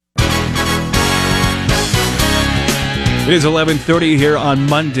It is 11:30 here on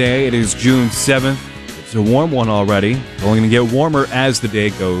Monday. It is June 7th. It's a warm one already. It's only going to get warmer as the day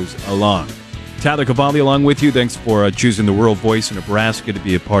goes along. Tyler Cavalli along with you. Thanks for choosing the Rural Voice in Nebraska to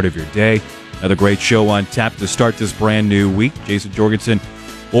be a part of your day. Another great show on tap to start this brand new week. Jason Jorgensen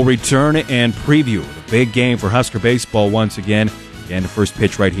will return and preview the big game for Husker baseball once again. And the first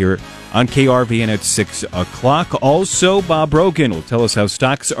pitch right here on KRVN at 6 o'clock. Also, Bob Brogan will tell us how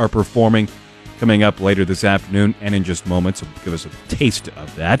stocks are performing coming up later this afternoon and in just moments. He'll give us a taste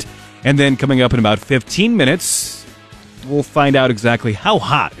of that. And then coming up in about 15 minutes, we'll find out exactly how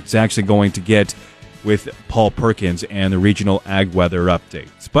hot it's actually going to get with Paul Perkins and the regional ag weather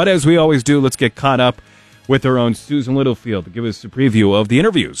updates. But as we always do, let's get caught up with our own Susan Littlefield to give us a preview of the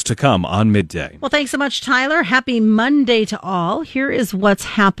interviews to come on Midday. Well, thanks so much, Tyler. Happy Monday to all. Here is what's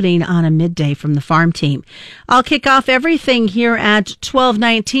happening on a midday from the farm team. I'll kick off everything here at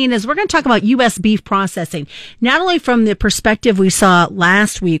 12:19 as we're going to talk about U.S. beef processing, not only from the perspective we saw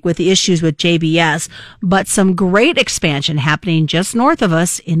last week with the issues with JBS, but some great expansion happening just north of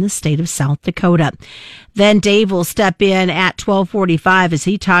us in the state of South Dakota. Then Dave will step in at 12:45 as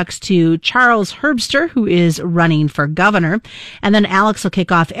he talks to Charles Herbster, who is running for governor. And then Alex will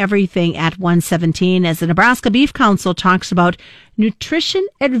kick off everything at 1:17 as the Nebraska Beef Council talks about nutrition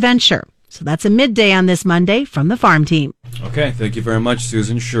adventure. So that's a midday on this Monday from the farm team. Okay, thank you very much,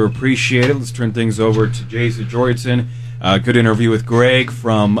 Susan. Sure appreciate it. Let's turn things over to Jason Jorgensen. Good interview with Greg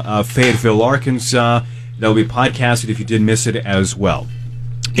from Fayetteville, Arkansas. That'll be podcasted if you did miss it as well.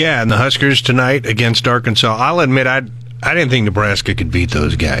 Yeah, and the Huskers tonight against Arkansas. I'll admit, I didn't think Nebraska could beat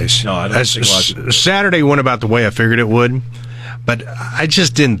those guys. No, I don't think Saturday went about the way I figured it would, but I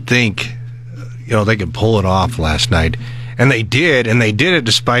just didn't think, they could pull it off last night. And they did it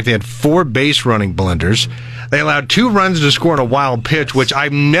despite they had 4 base running blunders. They allowed 2 runs to score on a wild pitch, which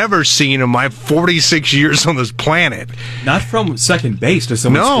I've never seen in my 46 years on this planet. Not from second base to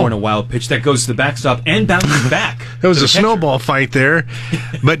someone scoring a wild pitch that goes to the backstop and bounces back. There was a snowball fight there,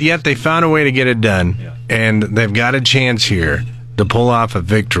 but yet they found a way to get it done. Yeah. And they've got a chance here to pull off a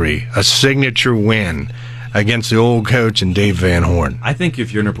victory, a signature win against the old coach and Dave Van Horn. I think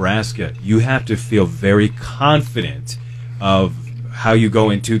if you're Nebraska, you have to feel very confident of how you go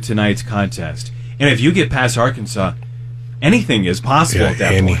into tonight's contest. And if you get past Arkansas, anything is possible at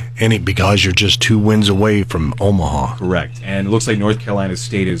that point. Because you're just 2 wins away from Omaha. Correct. And it looks like North Carolina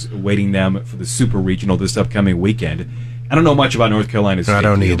State is awaiting them for the Super Regional this upcoming weekend. I don't know much about North Carolina State. I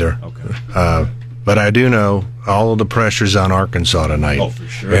don't either. Okay. But I do know all of the pressure's on Arkansas tonight. Oh, for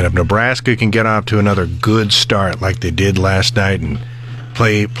sure. And if Nebraska can get off to another good start like they did last night and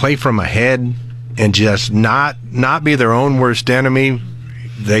play from ahead and just not be their own worst enemy,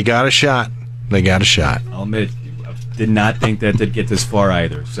 they got a shot. I'll admit, I did not think that they'd get this far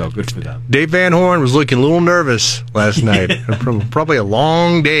either, so good for them. Dave Van Horn was looking a little nervous last night. Probably a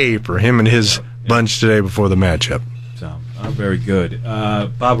long day for him and his bunch today before the matchup. So, very good.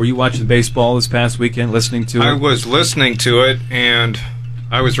 Bob, were you watching baseball this past weekend, listening to it? I was listening to it, and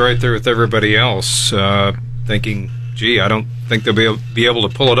I was right there with everybody else, thinking, gee, I don't think they'll be able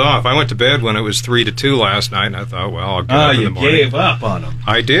to pull it off. I went to bed when it was 3-2 last night, and I thought, well, I'll get up in the morning. You gave up on them.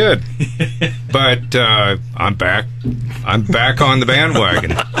 I did, but I'm back. I'm back on the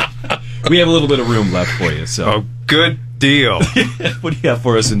bandwagon. We have a little bit of room left for you. So, oh, good deal. What do you have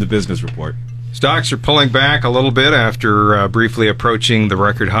for us in the business report? Stocks are pulling back a little bit after briefly approaching the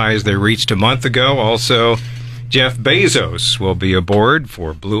record highs they reached a month ago. Also, Jeff Bezos will be aboard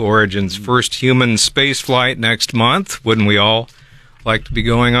for Blue Origin's first human space flight next month. Wouldn't we all like to be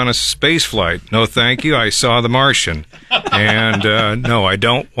going on a space flight? No, thank you. I saw The Martian. And no, I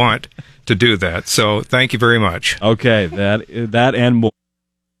don't want to do that. So thank you very much. Okay, that and more.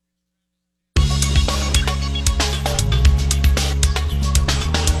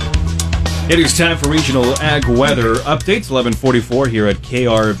 It is time for regional ag weather updates. 11:44 here at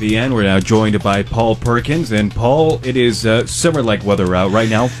KRVN. We're now joined by Paul Perkins. And Paul, it is summer-like weather out right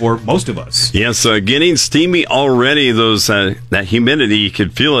now for most of us. Yes, getting steamy already. That humidity, you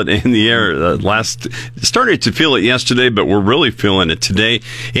could feel it in the air. Started to feel it yesterday, but we're really feeling it today.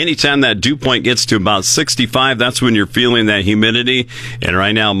 Anytime that dew point gets to about 65, that's when you're feeling that humidity. And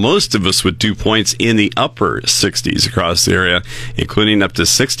right now, most of us with dew points in the upper 60s across the area, including up to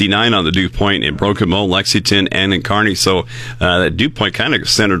 69 on the dew point in Broken Bow, Lexington, and in Kearney. So that dew point kind of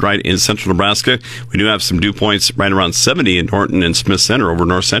centered right in central Nebraska. We do have some dew points right around 70 in Norton and Smith Center over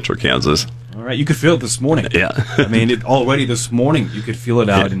north central Kansas. All right, you could feel it this morning. Yeah. I mean, already this morning you could feel it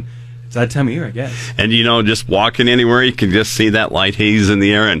out, and it's that time of year, I guess. And, just walking anywhere, you can just see that light haze in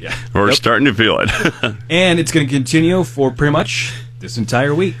the air, and we're starting to feel it. And it's going to continue for pretty much this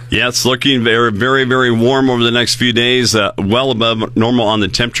entire week. Yeah, it's looking very, very, very warm over the next few days, well above normal on the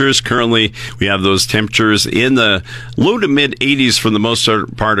temperatures. Currently, we have those temperatures in the low to mid 80s for the most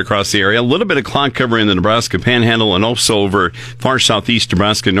part across the area. A little bit of cloud cover in the Nebraska Panhandle and also over far southeast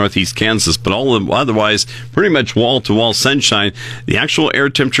Nebraska, northeast Kansas, but otherwise pretty much wall-to-wall sunshine. The actual air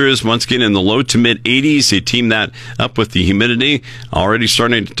temperature is once again in the low to mid 80s. You team that up with the humidity. Already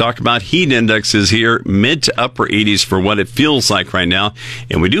starting to talk about heat indexes here, mid to upper 80s for what it feels like right now.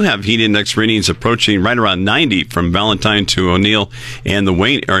 And we do have heat index readings approaching right around 90 from Valentine to O'Neill and the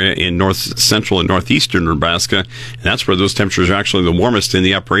Wayne area in north central and northeastern Nebraska. And that's where those temperatures are actually the warmest, in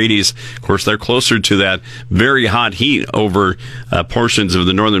the upper 80s. Of course, they're closer to that very hot heat over portions of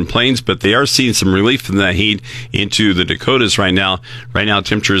the northern plains, but they are seeing some relief from that heat into the Dakotas right now. Right now,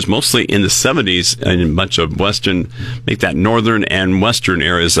 temperatures mostly in the 70s in a bunch of make that northern and western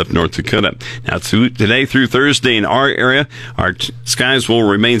areas up North Dakota. Now, today through Thursday in our area, our skies will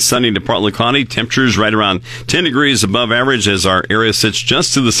remain sunny to partly cloudy. Temperatures right around 10 degrees above average as our area sits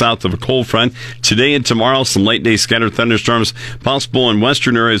just to the south of a cold front. Today and tomorrow, some late day scattered thunderstorms possible in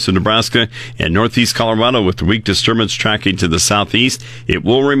western areas of Nebraska and northeast Colorado, with the weak disturbance tracking to the southeast. It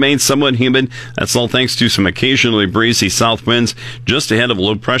will remain somewhat humid. That's all thanks to some occasionally breezy south winds just ahead of a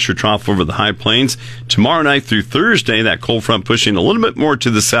low pressure trough over the high plains. Tomorrow night through Thursday, that cold front pushing a little bit more to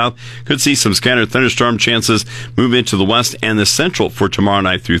the south. Could see some scattered thunderstorm chances move into the west and the central for tomorrow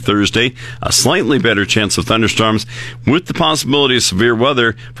night through Thursday. A slightly better chance of thunderstorms with the possibility of severe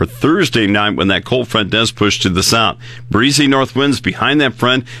weather for Thursday night when that cold front does push to the south. Breezy north winds behind that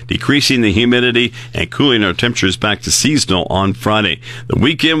front, decreasing the humidity and cooling our temperatures back to seasonal on Friday. The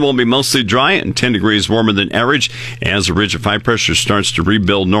weekend will be mostly dry and 10 degrees warmer than average as a ridge of high pressure starts to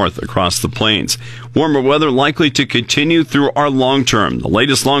rebuild north across the plains. Warmer weather likely to continue through our long term. The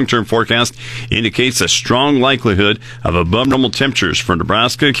latest long-term forecast indicates a strong likelihood of above normal temperatures for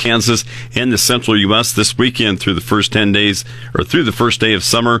Nebraska, Kansas, and the central U.S. this weekend through the first 10 days, or through the first day of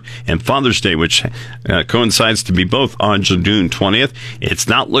summer and Father's Day, which coincides to be both on June 20th. It's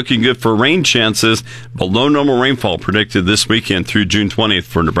not looking good for rain chances. Below normal rainfall predicted this weekend through June 20th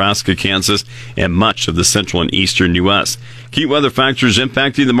for Nebraska, Kansas, and much of the central and eastern U.S. Key weather factors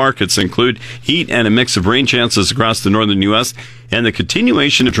impacting the markets include heat and a mix of rain chances across the northern U.S. and the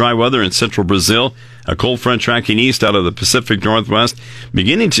continuation of dry weather in central Brazil. A cold front tracking east out of the Pacific Northwest,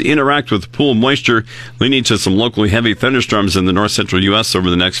 beginning to interact with pool moisture, leading to some locally heavy thunderstorms in the north central U.S. over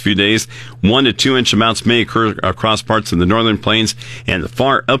the next few days. 1 to 2 inch amounts may occur across parts of the northern plains and the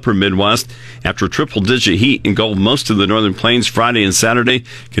far upper Midwest. After triple-digit heat engulfed most of the northern plains Friday and Saturday,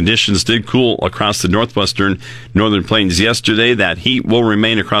 conditions did cool across the northwestern northern plains yesterday. That heat will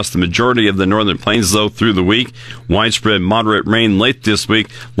remain across the majority of the northern plains, though, through the week. Widespread moderate rain late this week,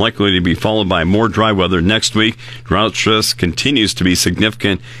 likely to be followed by more dry weather next week. Drought stress continues to be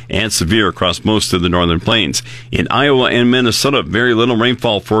significant and severe across most of the northern plains. In Iowa and Minnesota, very little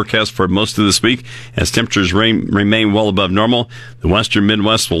rainfall forecast for most of this week as temperatures remain well above normal. The western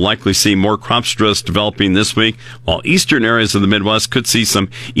Midwest will likely see more crop stress developing this week, while eastern areas of the Midwest could see some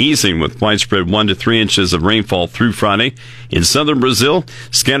easing with widespread 1 to 3 inches of rainfall through Friday. In southern Brazil,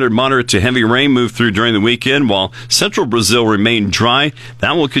 scattered moderate to heavy rain moved through during the weekend, while central Brazil remained dry.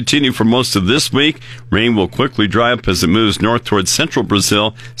 That will continue for most of this week. Rain will quickly dry up as it moves north towards central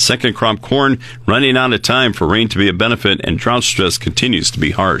Brazil. Second crop corn running out of time for rain to be a benefit, and drought stress continues to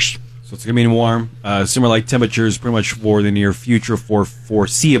be harsh. So it's going to be warm, similar like temperatures pretty much for the near future, for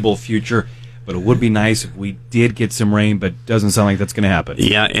foreseeable future. But it would be nice if we did get some rain, but it doesn't sound like that's going to happen.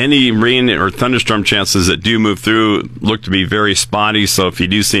 Yeah, any rain or thunderstorm chances that do move through look to be very spotty, so if you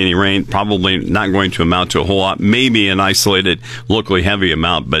do see any rain, probably not going to amount to a whole lot, maybe an isolated, locally heavy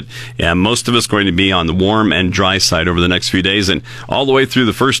amount. But yeah, most of it's going to be on the warm and dry side over the next few days, and all the way through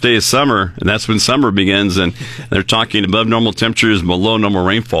the first day of summer, and that's when summer begins, and they're talking above normal temperatures, below normal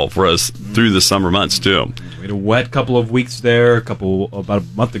rainfall for us through the summer months, too. We had a wet couple of weeks there, about a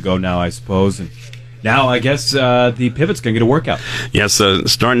month ago now, I suppose. And now I guess the pivot's going to get a workout. Yes,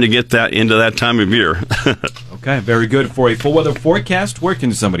 starting to get that into that time of year. Okay, very good. For a full weather forecast, where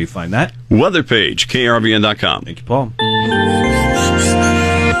can somebody find that? Weather page, krvn.com. Thank you, Paul.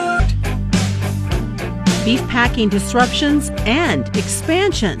 Beef packing disruptions and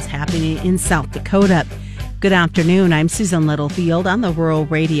expansions happening in South Dakota. Good afternoon. I'm Susan Littlefield on the Rural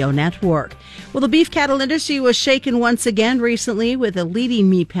Radio Network. Well, the beef cattle industry was shaken once again recently with a leading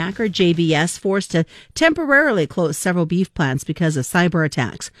meat packer, JBS, forced to temporarily close several beef plants because of cyber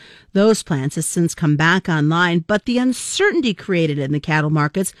attacks. Those plants have since come back online, but the uncertainty created in the cattle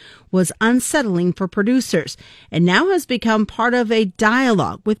markets was unsettling for producers and now has become part of a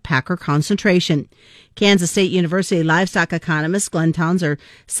dialogue with packer concentration. Kansas State University livestock economist Glenn Townsend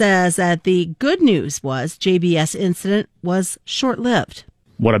says that the good news was JBS incident was short-lived.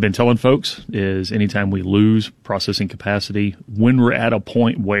 What I've been telling folks is anytime we lose processing capacity, when we're at a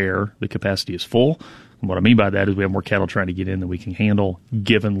point where the capacity is full, and what I mean by that is we have more cattle trying to get in than we can handle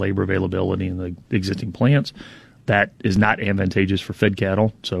given labor availability in the existing plants. That is not advantageous for fed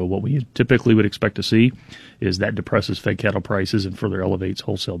cattle. So what we typically would expect to see is that depresses fed cattle prices and further elevates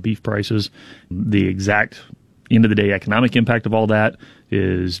wholesale beef prices. The exact end of the day economic impact of all that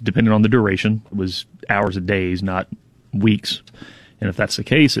is dependent on the duration. It was hours and days, not weeks. And if that's the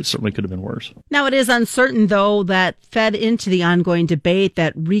case, it certainly could have been worse. Now, it is uncertain, though, that fed into the ongoing debate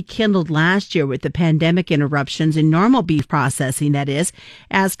that rekindled last year with the pandemic interruptions in normal beef processing, that is,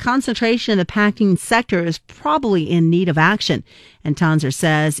 as concentration in the packing sector is probably in need of action. And Townsend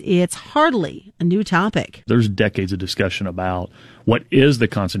says it's hardly a new topic. There's decades of discussion about what is the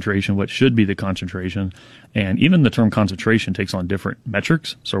concentration, what should be the concentration. And even the term concentration takes on different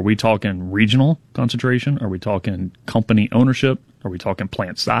metrics. So are we talking regional concentration? Are we talking company ownership? Are we talking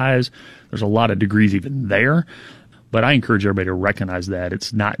plant size? There's a lot of degrees even there. But I encourage everybody to recognize that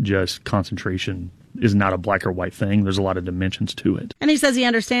it's not just concentration is not a black or white thing. There's a lot of dimensions to it. And he says he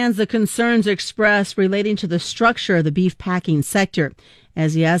understands the concerns expressed relating to the structure of the beef packing sector.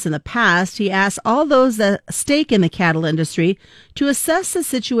 As he has in the past, he asks all those that stake in the cattle industry to assess the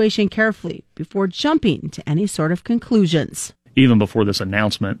situation carefully before jumping to any sort of conclusions. Even before this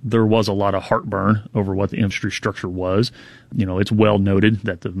announcement, there was a lot of heartburn over what the industry structure was. You know, it's well noted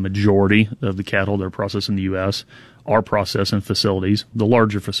that the majority of the cattle that are processed in the U.S. are processed in facilities, the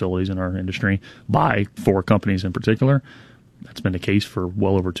larger facilities in our industry, by 4 companies in particular. That's been the case for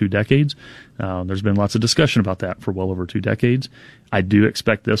well over 2 decades. There's been lots of discussion about that for well over 2 decades. I do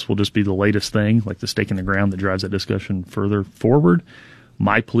expect this will just be the latest thing, like the stake in the ground that drives that discussion further forward.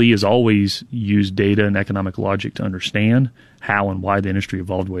 My plea is always use data and economic logic to understand how and why the industry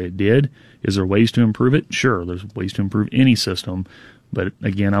evolved the way it did. Is there ways to improve it? Sure, there's ways to improve any system. But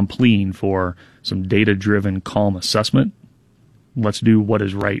again, I'm pleading for some data-driven, calm assessment. Let's do what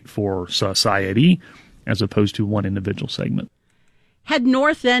is right for society as opposed to one individual segment. Head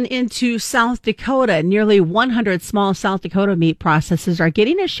north then into South Dakota. Nearly 100 small South Dakota meat processors are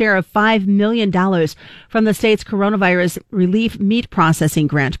getting a share of $5 million from the state's Coronavirus Relief Meat Processing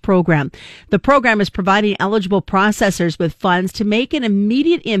Grant program. The program is providing eligible processors with funds to make an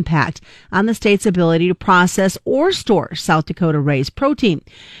immediate impact on the state's ability to process or store South Dakota raised protein.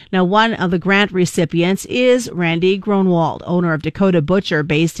 Now, one of the grant recipients is Randy Gronwald, owner of Dakota Butcher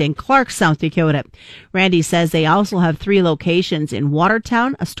based in Clark, South Dakota. Randy says they also have 3 locations in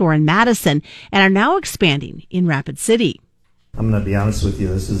Watertown, a store in Madison, and are now expanding in Rapid City. I'm going to be honest with you,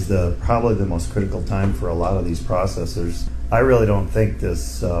 this is probably the most critical time for a lot of these processors. I really don't think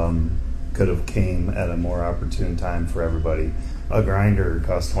this could have came at a more opportune time for everybody. A grinder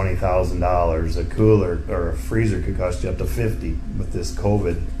costs $20,000, a cooler or a freezer could cost you up to $50,000 with this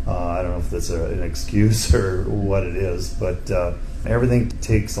COVID. I don't know if that's an excuse or what it is, but everything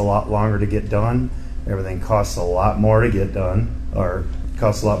takes a lot longer to get done. Everything costs a lot more to get done, or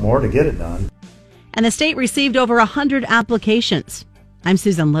costs a lot more to get it done. And the state received over 100 applications. I'm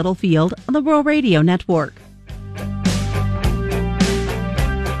Susan Littlefield on the Rural Radio Network.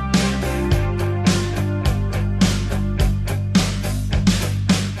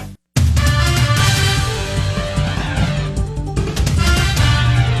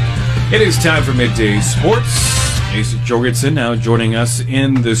 It is time for Midday Sports. Jason Jorgensen now joining us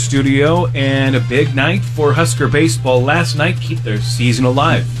in the studio, and a big night for Husker baseball last night. Keep their season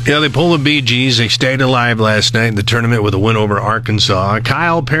alive. Yeah, they pulled the Bee Gees. They stayed alive last night in the tournament with a win over Arkansas.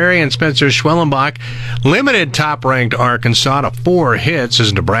 Kyle Perry and Spencer Schwellenbach limited top-ranked Arkansas to 4 hits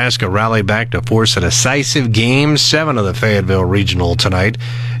as Nebraska rallied back to force a decisive Game 7 of the Fayetteville Regional tonight.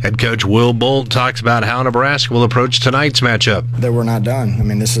 Head coach Will Bolt talks about how Nebraska will approach tonight's matchup. That we're not done. I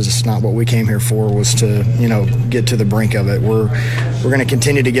mean, this is not what we came here for, was to, get to the brink of it. We're going to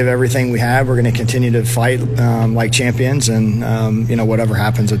continue to give everything we have. We're going to continue to fight like champions, and whatever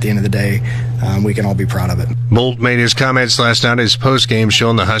happens at the end of the day, we can all be proud of it. Bolt made his comments last night at his post-game show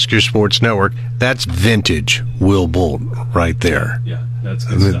on the Husker Sports Network. That's vintage Will Bolt right there. Yeah, that's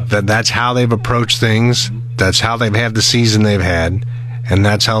good stuff. That's how they've approached things. That's how they've had the season they've had. and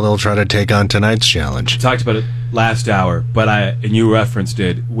that's how they'll try to take on tonight's challenge. Talked about it last hour, but and you referenced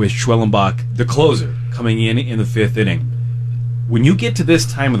it with Schwellenbach, the closer, coming in the fifth inning. When you get to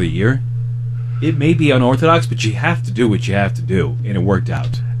this time of the year, it may be unorthodox, but you have to do what you have to do, and it worked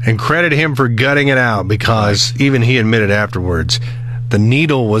out. And credit him for gutting it out, because even he admitted afterwards, the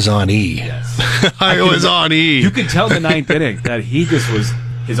needle was on E. Yes. It was on E. You could tell in the ninth inning that he just was,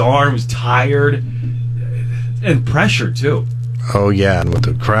 his arms tired, and pressure, too. Oh, yeah, and with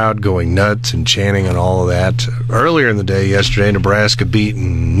the crowd going nuts and chanting and all of that. Earlier in the day, yesterday, Nebraska beat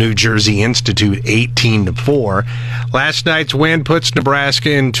New Jersey Institute 18-4. Last night's win puts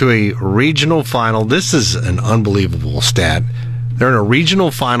Nebraska into a regional final. This is an unbelievable stat. They're in a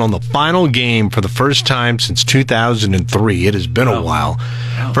regional final in the final game for the first time since 2003. It has been a while.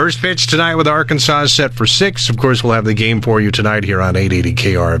 Wow. First pitch tonight with Arkansas is set for 6. Of course, we'll have the game for you tonight here on 880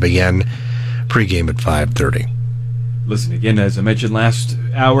 KRVN. Pregame at 5:30. Listen, again, as I mentioned last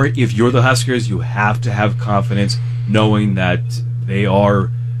hour, if you're the Huskers, you have to have confidence knowing that they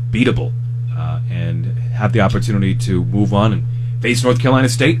are beatable and have the opportunity to move on and face North Carolina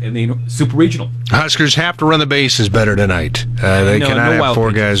State in the Super Regional. Huskers have to run the bases better tonight. They cannot have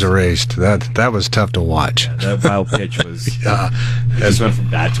four guys erased. That was tough to watch. Yeah, that wild pitch was... just went from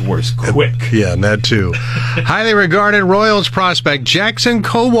bad to worse quick. Yeah, and that too. Highly regarded Royals prospect Jackson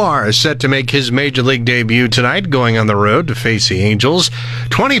Kowar is set to make his Major League debut tonight, going on the road to face the Angels.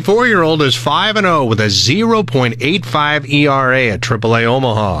 24-year-old is 5-0 with a 0.85 ERA at AAA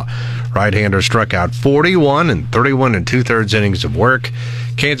Omaha. Right-hander struck out 41 and 31 and two-thirds innings of work.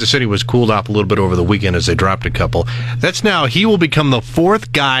 Kansas City was cooled off a little bit over the weekend as they dropped a couple. He will become the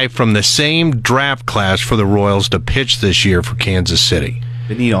fourth guy from the same draft class for the Royals to pitch this year for Kansas City.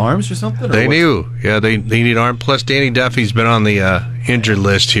 They need arms or something? They need arms. Plus, Danny Duffy's been on the injured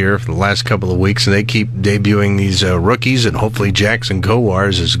list here for the last couple of weeks, and they keep debuting these rookies, and hopefully Jackson Kowar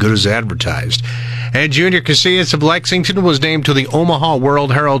is as good as advertised. And Junior Casillas of Lexington was named to the Omaha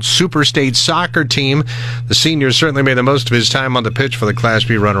World Herald Super State Soccer team. The senior certainly made the most of his time on the pitch for the Class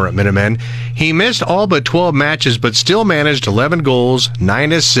B runner at Minutemen. He missed all but 12 matches, but still managed 11 goals,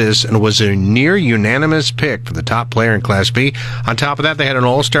 9 assists, and was a near unanimous pick for the top player in Class B. On top of that, they had an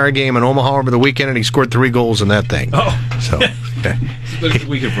all-star game in Omaha over the weekend, and he scored 3 goals in that thing. Oh. So, Good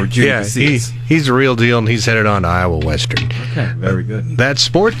weekend for Junior Casillas. He's the real deal, and he's headed on to Iowa Western. Okay, very good. That's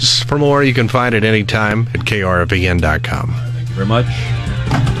sports. For more, you can find it anytime at krfn.com. Thank you very much.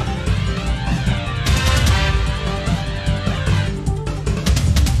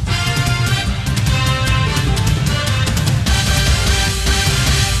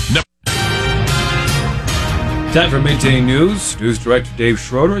 Time for Midday News. News Director Dave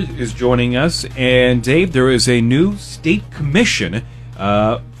Schroeder is joining us. And Dave, there is a new state commission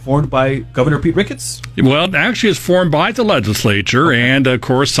formed by Governor Pete Ricketts? Well, actually, it's formed by the legislature and, of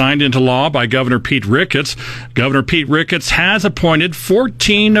course, signed into law by Governor Pete Ricketts. Governor Pete Ricketts has appointed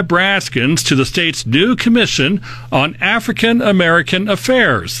 14 Nebraskans to the state's new Commission on African American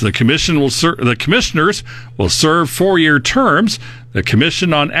Affairs. The commissioners will serve 4-year terms. The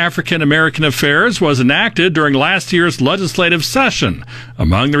Commission on African American Affairs was enacted during last year's legislative session.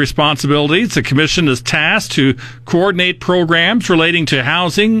 Among the responsibilities, the Commission is tasked to coordinate programs relating to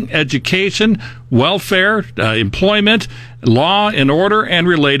housing, education, welfare, employment, law and order, and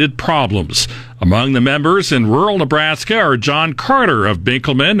related problems. Among the members in rural Nebraska are John Carter of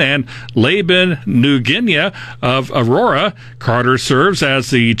Binkelman and Laban Nuginia of Aurora. Carter serves as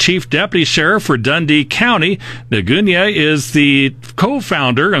the Chief Deputy Sheriff for Dundee County. Nuginia is the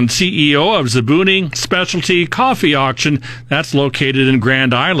co-founder and CEO of Zabuni Specialty Coffee Auction that's located in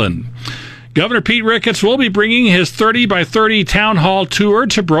Grand Island. Governor Pete Ricketts will be bringing his 30 by 30 town hall tour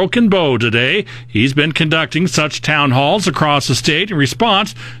to Broken Bow today. He's been conducting such town halls across the state in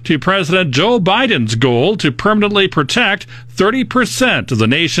response to President Joe Biden's goal to permanently protect 30% of the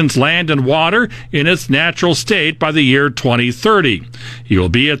nation's land and water in its natural state by the year 2030. He will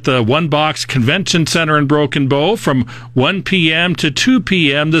be at the One Box Convention Center in Broken Bow from 1 p.m. to 2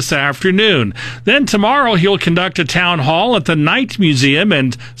 p.m. this afternoon. Then tomorrow he'll conduct a town hall at the Knight Museum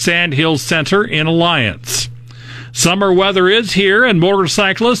and Sand Hills Center in Alliance. Summer weather is here, and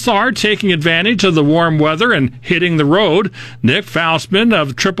motorcyclists are taking advantage of the warm weather and hitting the road. Nick Faustman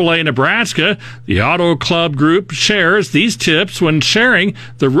of AAA Nebraska, the Auto Club Group, shares these tips when sharing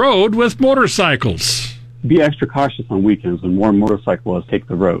the road with motorcycles. Be extra cautious on weekends when more motorcyclists take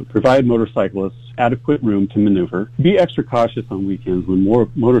the road. Provide motorcyclists adequate room to maneuver. Be extra cautious on weekends when more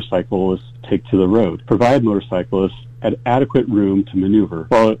motorcyclists take to the road. Provide motorcyclists adequate room to maneuver,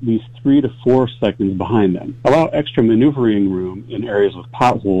 while at least 3 to 4 seconds behind them. Allow extra maneuvering room in areas with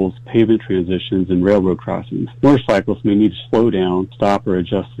potholes, pavement transitions, and railroad crossings. Motorcyclists may need to slow down, stop, or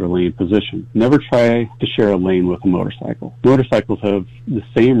adjust their lane position. Never try to share a lane with a motorcycle. Motorcycles have the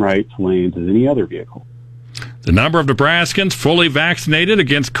same right to lanes as any other vehicle. The number of Nebraskans fully vaccinated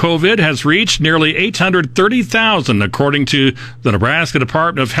against COVID has reached nearly 830,000, according to the Nebraska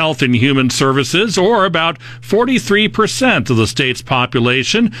Department of Health and Human Services, or about 43% of the state's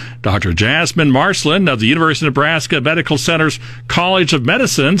population. Dr. Jasmine Marsland of the University of Nebraska Medical Center's College of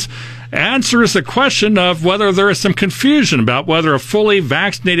Medicines answers the question of whether there is some confusion about whether a fully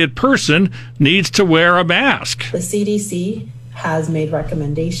vaccinated person needs to wear a mask. The CDC has made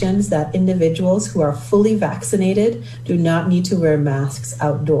recommendations that individuals who are fully vaccinated do not need to wear masks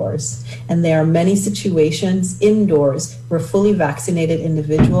outdoors. And there are many situations indoors where fully vaccinated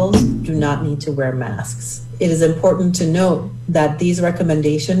individuals do not need to wear masks. It is important to note that these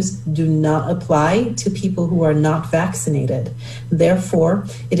recommendations do not apply to people who are not vaccinated. Therefore,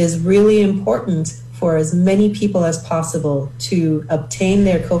 it is really important for as many people as possible to obtain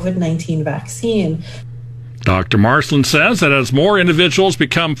their COVID-19 vaccine. Dr. Marsland says that as more individuals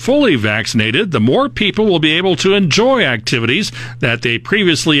become fully vaccinated, the more people will be able to enjoy activities that they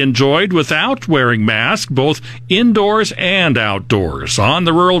previously enjoyed without wearing masks, both indoors and outdoors. On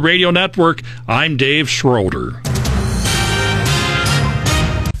the Rural Radio Network, I'm Dave Schroeder.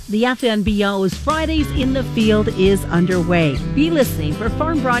 The FNBO's Fridays in the Field is underway. Be listening for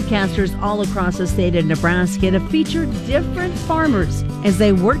farm broadcasters all across the state of Nebraska to feature different farmers as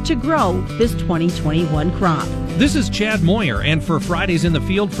they work to grow this 2021 crop. This is Chad Moyer, and for Fridays in the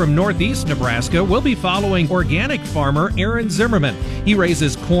Field from Northeast Nebraska, we'll be following organic farmer Aaron Zimmerman. He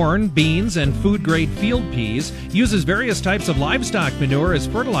raises corn, beans, and food-grade field peas, uses various types of livestock manure as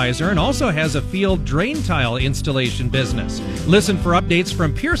fertilizer, and also has a field drain tile installation business. Listen for updates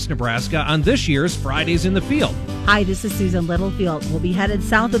from Pierce, Nebraska on this year's Fridays in the Field. Hi, this is Susan Littlefield. We'll be headed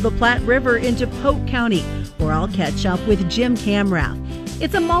south of the Platte River into Polk County, where I'll catch up with Jim Camrath.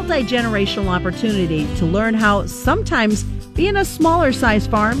 It's a multi-generational opportunity to learn how sometimes being a smaller size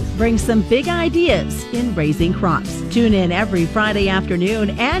farm brings some big ideas in raising crops. Tune in every Friday afternoon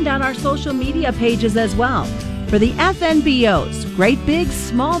and on our social media pages as well for the FNBO's Great Big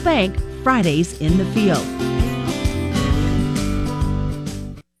Small Bank Fridays in the Field.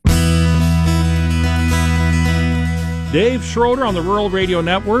 Dave Schroeder on the Rural Radio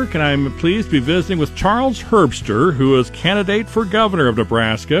Network, and I'm pleased to be visiting with Charles Herbster, who is candidate for governor of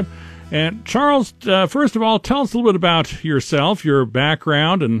Nebraska. And Charles, first of all, tell us a little bit about yourself, your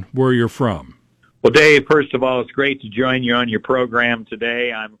background, and where you're from. Well, Dave, first of all, it's great to join you on your program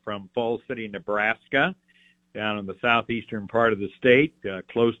today. I'm from Falls City, Nebraska, down in the southeastern part of the state,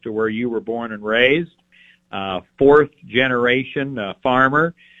 close to where you were born and raised. Fourth generation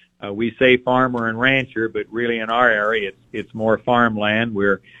farmer. We say farmer and rancher, but really in our area, it's more farmland.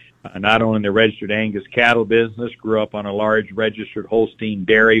 We're not only in the registered Angus cattle business, grew up on a large registered Holstein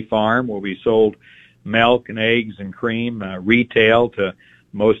dairy farm where we sold milk and eggs and cream retail to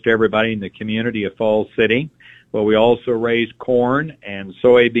most everybody in the community of Falls City. But we also raised corn and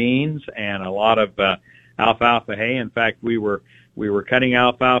soybeans and a lot of alfalfa hay. In fact, we were cutting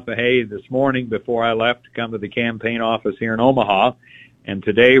alfalfa hay this morning before I left to come to the campaign office here in Omaha. And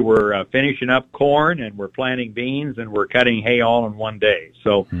today we're finishing up corn and we're planting beans and we're cutting hay all in one day.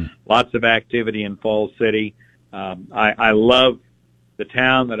 So lots of activity in Falls City. I love the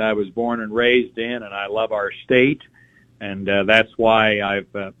town that I was born and raised in, and I love our state. And that's why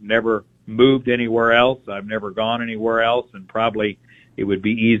I've never moved anywhere else. I've never gone anywhere else, and probably it would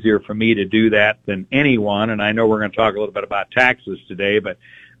be easier for me to do that than anyone. And I know we're going to talk a little bit about taxes today, but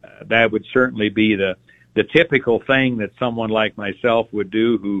that would certainly be the typical thing that someone like myself would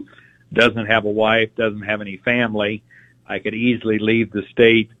do who doesn't have a wife, doesn't have any family. I could easily leave the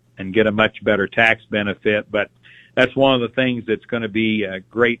state and get a much better tax benefit, but that's one of the things that's going to be a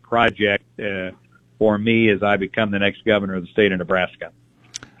great project for me as I become the next governor of the state of Nebraska.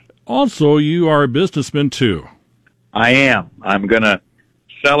 Also, you are a businessman too. I am. I'm going to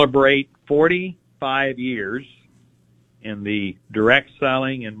celebrate 45 years in the direct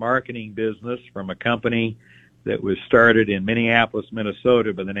selling and marketing business from a company that was started in Minneapolis,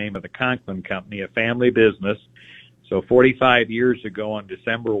 Minnesota by the name of the Conklin Company, a family business. So 45 years ago on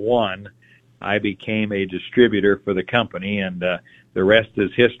December 1, I became a distributor for the company, and the rest is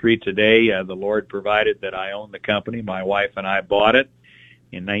history today. The Lord provided that I own the company. My wife and I bought it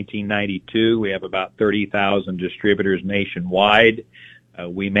in 1992. We have about 30,000 distributors nationwide.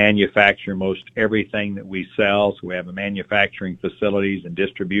 We manufacture most everything that we sell, so we have manufacturing facilities and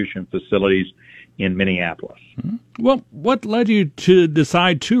distribution facilities in Minneapolis. Well, what led you to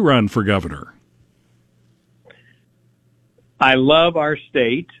decide to run for governor? I love our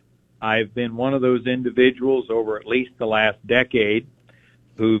state. I've been one of those individuals over at least the last decade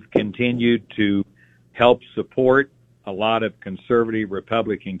who've continued to help support a lot of conservative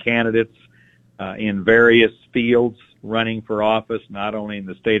Republican candidates in various fields running for office, not only in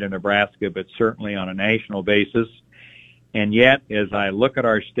the state of Nebraska, but certainly on a national basis. And yet, as I look at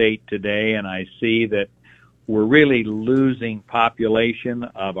our state today and I see that we're really losing population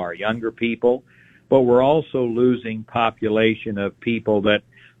of our younger people, but we're also losing population of people that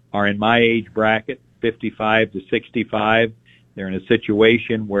are in my age bracket, 55 to 65. They're in a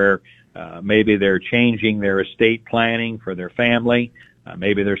situation where maybe they're changing their estate planning for their family.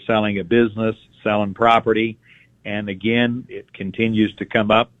 Maybe they're selling a business, selling property. And again, it continues to come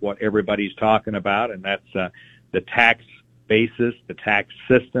up what everybody's talking about, and that's the tax basis, the tax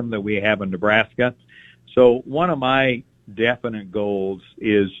system that we have in Nebraska. So one of my definite goals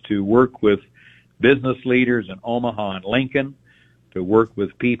is to work with business leaders in Omaha and Lincoln, to work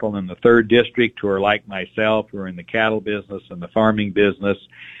with people in the 3rd District who are like myself, who are in the cattle business and the farming business.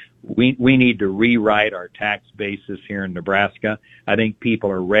 We need to rewrite our tax basis here in Nebraska. I think people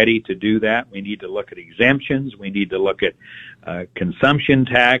are ready to do that. We need to look at exemptions. We need to look at consumption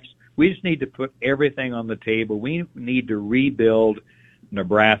tax. We just need to put everything on the table. We need to rebuild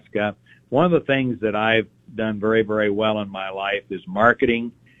Nebraska. One of the things that I've done very, very well in my life is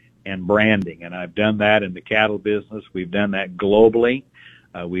marketing and branding, and I've done that in the cattle business. We've done that globally.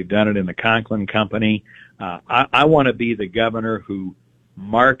 We've done it in the Conklin Company. I want to be the governor who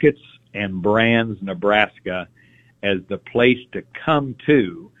markets and brands Nebraska as the place to come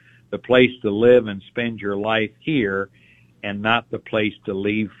to, the place to live and spend your life here, and not the place to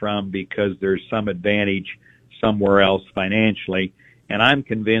leave from because there's some advantage somewhere else financially. And I'm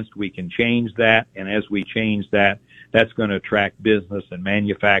convinced we can change that, and as we change that, that's going to attract business and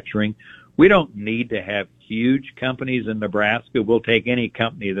manufacturing. We don't need to have huge companies in Nebraska. We'll take any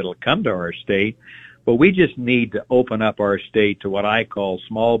company that'll come to our state, but we just need to open up our state to what I call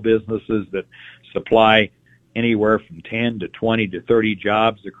small businesses that supply anywhere from 10 to 20 to 30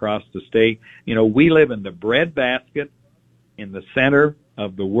 jobs across the state. You know, we live in the breadbasket in the center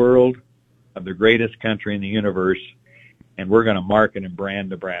of the world, of the greatest country in the universe, and we're going to market and brand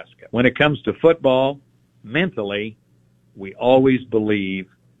Nebraska. When it comes to football, mentally, we always believe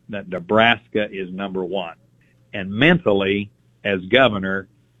that Nebraska is number one. And mentally, as governor,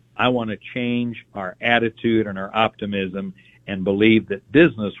 I want to change our attitude and our optimism and believe that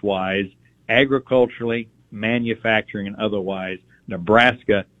business-wise, agriculturally, manufacturing, and otherwise,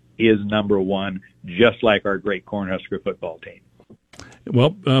 Nebraska is number one, just like our great Cornhusker football team.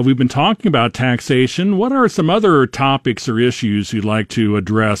 Well, we've been talking about taxation. What are some other topics or issues you'd like to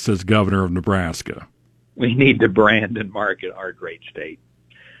address as governor of Nebraska? We need to brand and market our great state.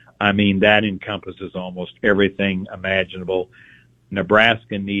 I mean, that encompasses almost everything imaginable.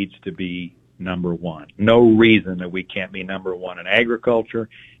 Nebraska needs to be number one. No reason that we can't be number one in agriculture,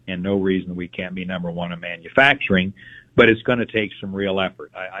 and no reason we can't be number one in manufacturing, but it's going to take some real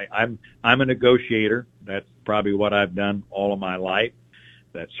effort. I'm a negotiator. That's probably what I've done all of my life.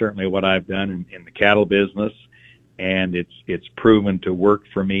 That's certainly what I've done in the cattle business, and it's proven to work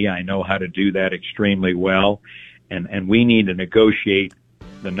for me. I know how to do that extremely well, and we need to negotiate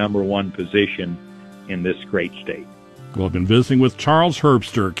the number one position in this great state. Well, I've been visiting with Charles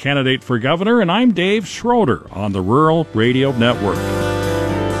Herbster, candidate for governor, and I'm Dave Schroeder on the Rural Radio Network.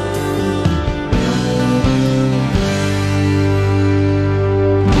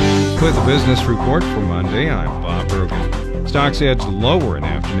 With the business report for Monday, I'm Bob Brogan. Stocks edged lower in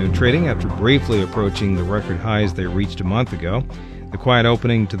afternoon trading after briefly approaching the record highs they reached a month ago. The quiet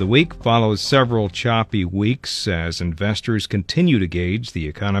opening to the week follows several choppy weeks as investors continue to gauge the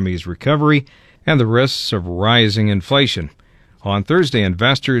economy's recovery and the risks of rising inflation. On Thursday,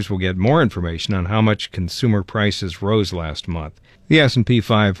 investors will get more information on how much consumer prices rose last month. The S&P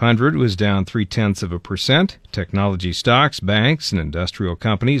 500 was down 0.3%. Technology stocks, banks, and industrial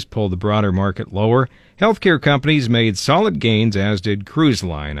companies pulled the broader market lower. Healthcare companies made solid gains, as did cruise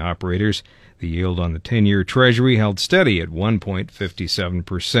line operators. The yield on the 10-year Treasury held steady at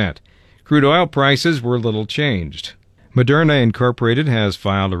 1.57%. Crude oil prices were little changed. Moderna Incorporated has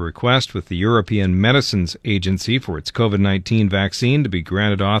filed a request with the European Medicines Agency for its COVID-19 vaccine to be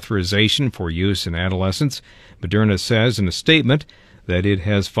granted authorization for use in adolescents. Moderna says in a statement, that it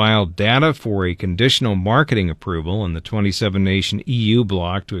has filed data for a conditional marketing approval in the 27-nation EU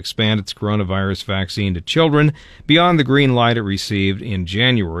bloc to expand its coronavirus vaccine to children beyond the green light it received in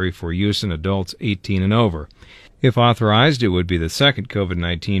January for use in adults 18 and over. If authorized, it would be the second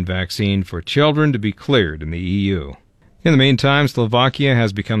COVID-19 vaccine for children to be cleared in the EU. In the meantime, Slovakia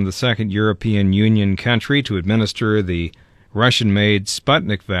has become the second European Union country to administer the Russian-made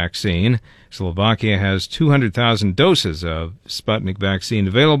Sputnik vaccine. Slovakia has 200,000 doses of Sputnik vaccine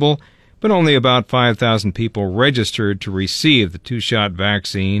available, but only about 5,000 people registered to receive the two-shot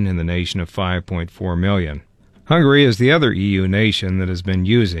vaccine in the nation of 5.4 million. Hungary is the other EU nation that has been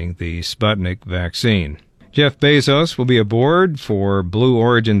using the Sputnik vaccine. Jeff Bezos will be aboard for Blue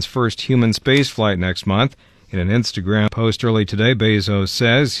Origin's first human spaceflight next month. In an Instagram post early today, Bezos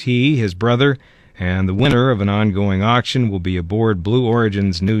says he, his brother, and the winner of an ongoing auction will be aboard Blue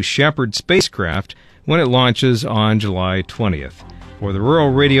Origin's new Shepard spacecraft when it launches on July 20th. For the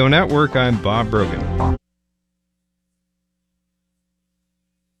Rural Radio Network, I'm Bob Brogan.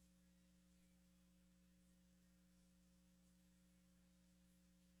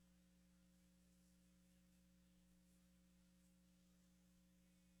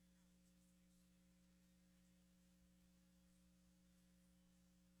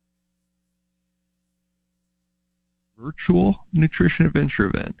 Virtual Nutrition Adventure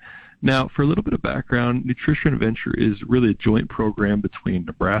event. Now, for a little bit of background, Nutrition Adventure is really a joint program between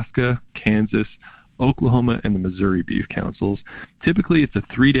Nebraska, Kansas, Oklahoma, and the Missouri Beef Councils. Typically, it's a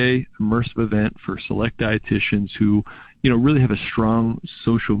 3-day immersive event for select dietitians who, really have a strong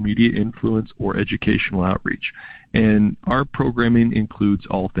social media influence or educational outreach. And our programming includes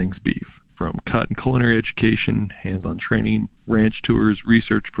all things beef, from cut and culinary education, hands-on training, ranch tours,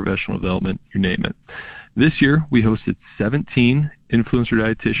 research, professional development, you name it. This year, we hosted 17 influencer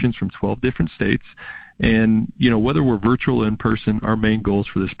dietitians from 12 different states. And, whether we're virtual or in person, our main goals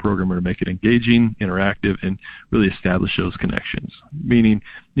for this program are to make it engaging, interactive, and really establish those connections. Meaning,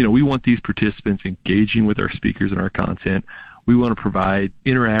 we want these participants engaging with our speakers and our content. We want to provide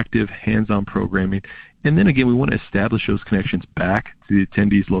interactive, hands-on programming. And then again, we want to establish those connections back to the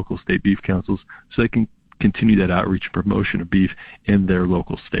attendees' local state beef councils so they can continue that outreach and promotion of beef in their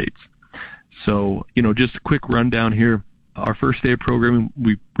local states. So, just a quick rundown here. Our first day of programming,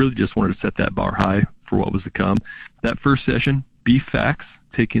 we really just wanted to set that bar high for what was to come. That first session, Beef Facts,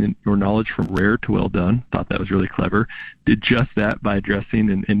 taking your knowledge from rare to well done. Thought that was really clever. Did just that by addressing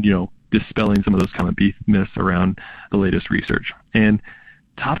and dispelling some of those common beef myths around the latest research. And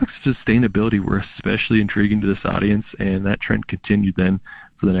topics of sustainability were especially intriguing to this audience, and that trend continued then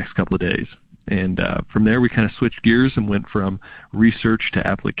for the next couple of days. And from there, we kind of switched gears and went from research to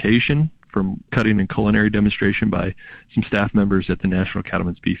application, from cutting and culinary demonstration by some staff members at the National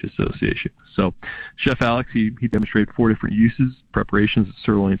Cattlemen's Beef Association. So Chef Alex, he demonstrated 4 different uses, preparations of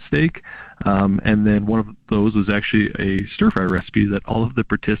sirloin steak, and then one of those was actually a stir-fry recipe that all of the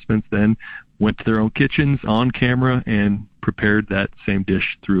participants then went to their own kitchens on camera and prepared that same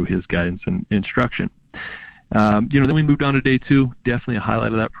dish through his guidance and instruction. Then we moved on to day 2, definitely a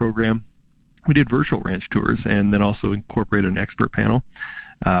highlight of that program. We did virtual ranch tours and then also incorporated an expert panel.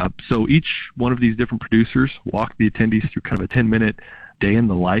 So each one of these different producers walked the attendees through kind of a 10-minute day in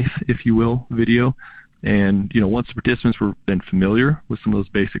the life, if you will, video. And, once the participants were then familiar with some of those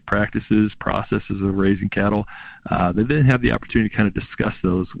basic practices, processes of raising cattle, they then have the opportunity to kind of discuss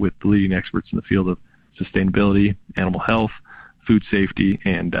those with the leading experts in the field of sustainability, animal health, food safety,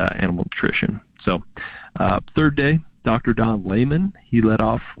 and animal nutrition. So third day, Dr. Don Lehman, he led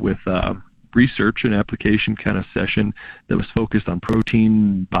off with research and application kind of session that was focused on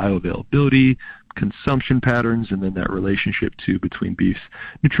protein bioavailability, consumption patterns, and then that relationship too between beef's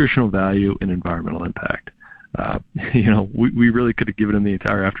nutritional value and environmental impact. We really could have given him the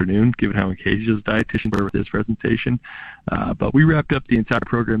entire afternoon, given how engaged those dietitians were with this presentation. But we wrapped up the entire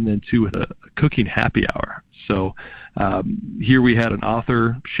program then too with a cooking happy hour. So here we had an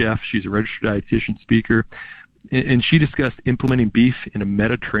author, chef, she's a registered dietitian speaker, and she discussed implementing beef in a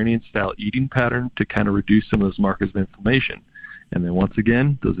Mediterranean-style eating pattern to kind of reduce some of those markers of inflammation. And then once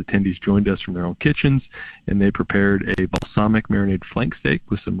again, those attendees joined us from their own kitchens, and they prepared a balsamic marinated flank steak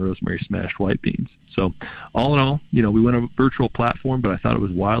with some rosemary smashed white beans. So all in all, we went on a virtual platform, but I thought it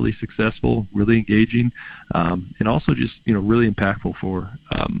was wildly successful, really engaging, and also just, really impactful for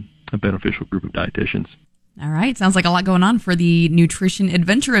a beneficial group of dietitians. All right. Sounds like a lot going on for the Nutrition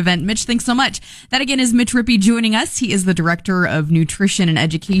Adventure event. Mitch, thanks so much. That again is Mitch Rippey joining us. He is the Director of Nutrition and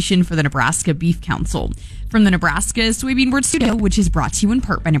Education for the Nebraska Beef Council. From the Nebraska Soybean Board Studio, which is brought to you in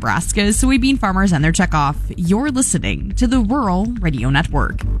part by Nebraska soybean farmers and their checkoff, you're listening to the Rural Radio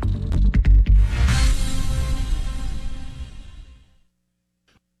Network.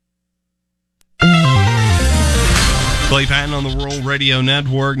 Clay Patton on the World Radio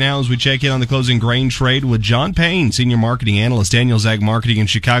Network. Now as we check in on the closing grain trade with John Payne, Senior Marketing Analyst, Daniels Ag Marketing in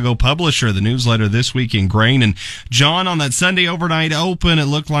Chicago, publisher of the newsletter This Week in Grain. And John, on that Sunday overnight open, it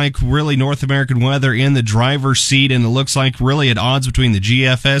looked like really North American weather in the driver's seat, and it looks like really at odds between the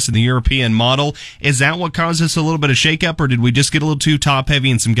GFS and the European model. Is that what caused us a little bit of shakeup, or did we just get a little too top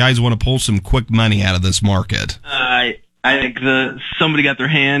heavy and some guys want to pull some quick money out of this market? I think somebody got their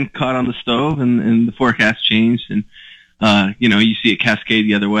hand caught on the stove and the forecast changed, and you see it cascade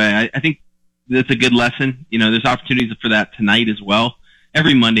the other way. I think that's a good lesson. There's opportunities for that tonight as well.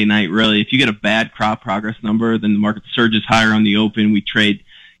 Every Monday night, really. If you get a bad crop progress number, then the market surges higher on the open. We trade,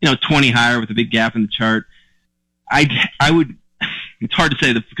 20 higher with a big gap in the chart. I would, it's hard to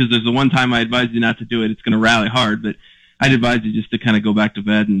say that because there's the one time I advise you not to do it. It's going to rally hard, but I'd advise you just to kind of go back to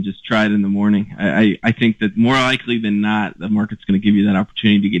bed and just try it in the morning. I think that more likely than not, the market's going to give you that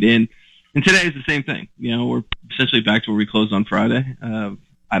opportunity to get in. And today is the same thing. We're essentially back to where we closed on Friday.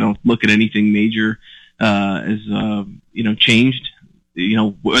 I don't look at anything major as changed.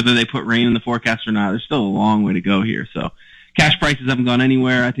 Whether they put rain in the forecast or not, there's still a long way to go here. So cash prices haven't gone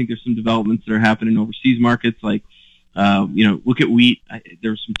anywhere. I think there's some developments that are happening in overseas markets, like look at wheat.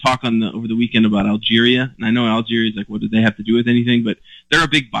 There was some talk over the weekend about Algeria, and I know Algeria is like, what do they have to do with anything? But they're a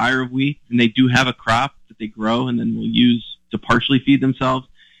big buyer of wheat, and they do have a crop that they grow and then will use to partially feed themselves.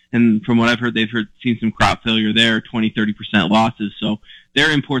 And from what I've heard, seen some crop failure there, 20-30% losses. So their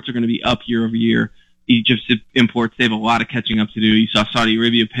imports are going to be up year over year. Egypt's imports, they have a lot of catching up to do. You saw Saudi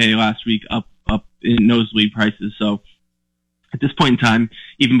Arabia pay last week up in nosebleed prices. So at this point in time,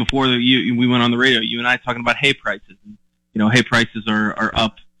 even before we went on the radio, you and I talking about hay prices. Hay prices are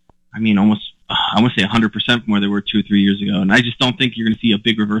up, almost, I want to say 100% from where they were 2 or 3 years ago. And I just don't think you're going to see a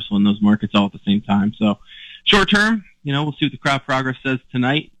big reversal in those markets all at the same time. So short term, we'll see what the crop progress says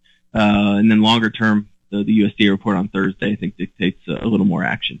tonight. And then longer term, the USDA report on Thursday, I think, dictates a little more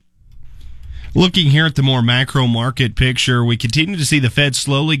action. Looking here at the more macro market picture, we continue to see the Fed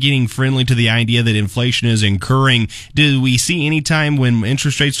slowly getting friendly to the idea that inflation is incurring. Do we see any time when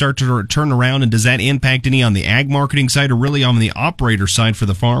interest rates start to turn around, and does that impact any on the ag marketing side or really on the operator side for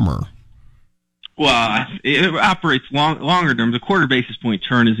the farmer? Well, it operates longer term. The quarter basis point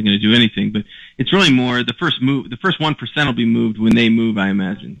turn isn't going to do anything, but it's really more the first 1% will be moved when they move, I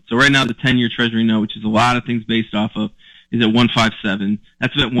imagine. So right now, the 10-year Treasury note, which is a lot of things based off of, is at 1.57.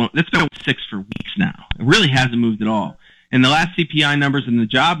 That's been 6 for weeks now. It really hasn't moved at all. And the last CPI numbers and the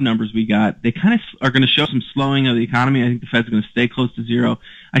job numbers we got, they kind of are going to show some slowing of the economy. I think the Fed's going to stay close to zero.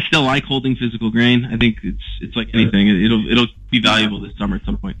 I still like holding physical grain. I think it's like anything. It'll be valuable this summer at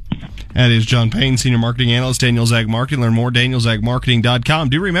some point. That is John Payne, Senior Marketing Analyst, Daniels Ag Marketing. Learn more at danielsagmarketing.com.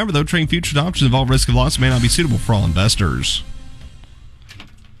 Do remember, though, trading futures and options involve risk of loss and may not be suitable for all investors.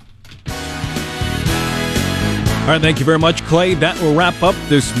 All right, thank you very much, Clay. That will wrap up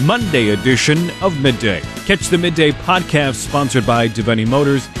this Monday edition of Midday. Catch the Midday podcast sponsored by Devaney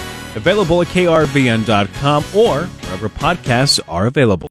Motors, available at krvn.com or wherever podcasts are available.